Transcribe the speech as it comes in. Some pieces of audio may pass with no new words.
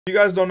You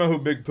guys don't know who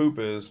Big Poop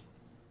is.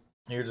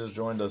 He just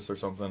joined us or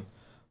something.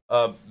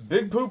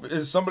 Big Poop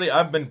is somebody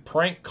I've been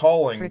prank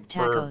calling Frick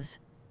tacos.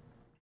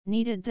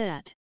 Needed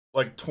that.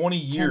 like 20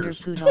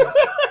 years. Tender poodles.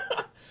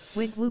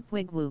 Wig whoop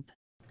wig whoop.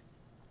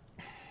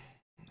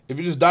 If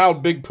you just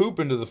dialed Big Poop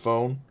into the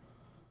phone,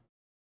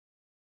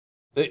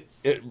 it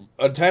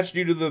attached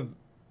you to the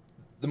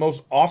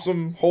most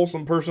awesome,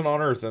 wholesome person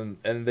on earth, and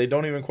they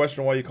don't even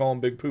question why you call them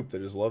Big Poop. They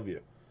just love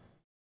you.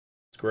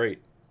 It's great.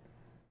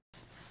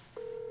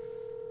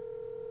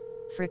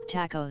 Frick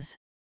tacos.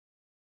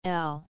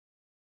 L.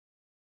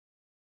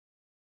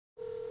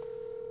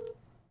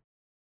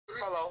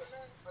 Hello.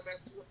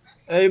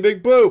 Hey,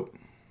 Big Poop.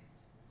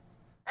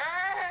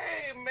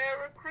 Hey,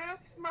 Merry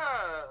Christmas.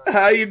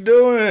 How you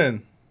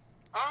doing?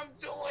 I'm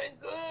doing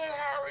good.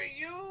 How are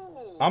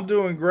you? I'm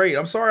doing great.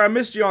 I'm sorry I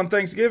missed you on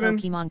Thanksgiving.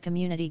 Pokemon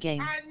community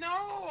game. I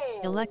know.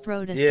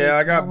 Electrode Yeah,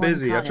 I got no one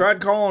busy. I caught tried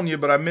it. calling you,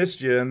 but I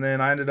missed you, and then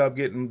I ended up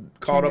getting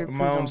caught Tender up in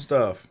my own poodles.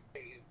 stuff.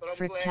 But I'm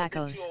Frick glad that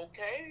tacos. you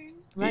okay.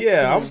 Let's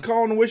Yeah, I do was it.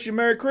 calling to wish you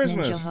Merry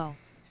Christmas. Ninja ho.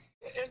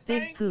 And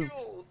Big thank poop. you.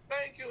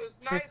 Thank you. It's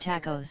Frick nice to hear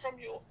tacos. from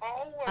you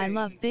always. I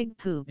love Big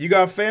Poop. You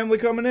got family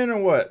coming in or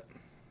what?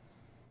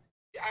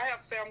 I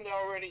have family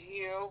already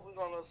here. We're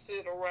gonna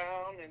sit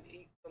around and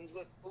eat some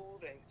good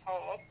food and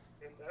talk,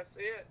 and that's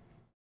it.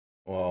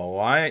 Well,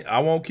 I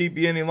won't keep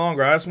you any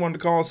longer. I just wanted to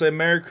call and say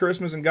Merry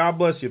Christmas and God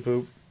bless you,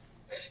 Poop.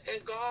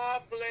 And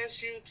God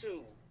bless you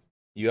too.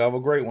 You have a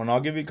great one. I'll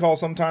give you a call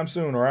sometime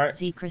soon, all right?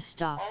 Z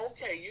Christoph.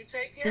 Okay, you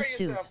take care The of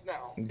soup. yourself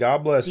now.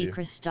 God bless Z you.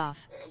 Christoph.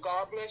 And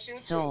God bless you too.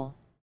 Soul.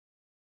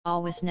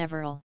 Always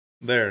never'll.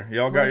 There,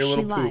 y'all got your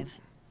little poop. Live.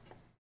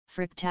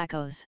 Frick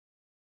tacos.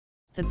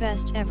 The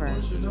best ever.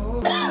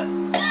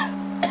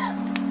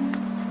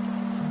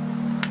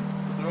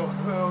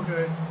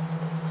 Okay.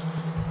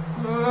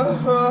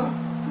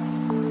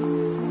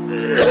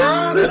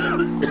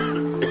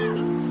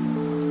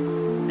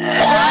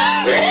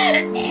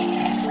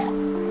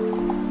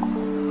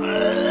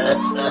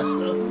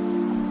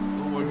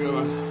 Oh my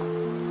God.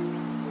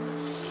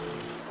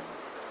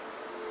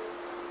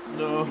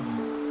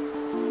 No.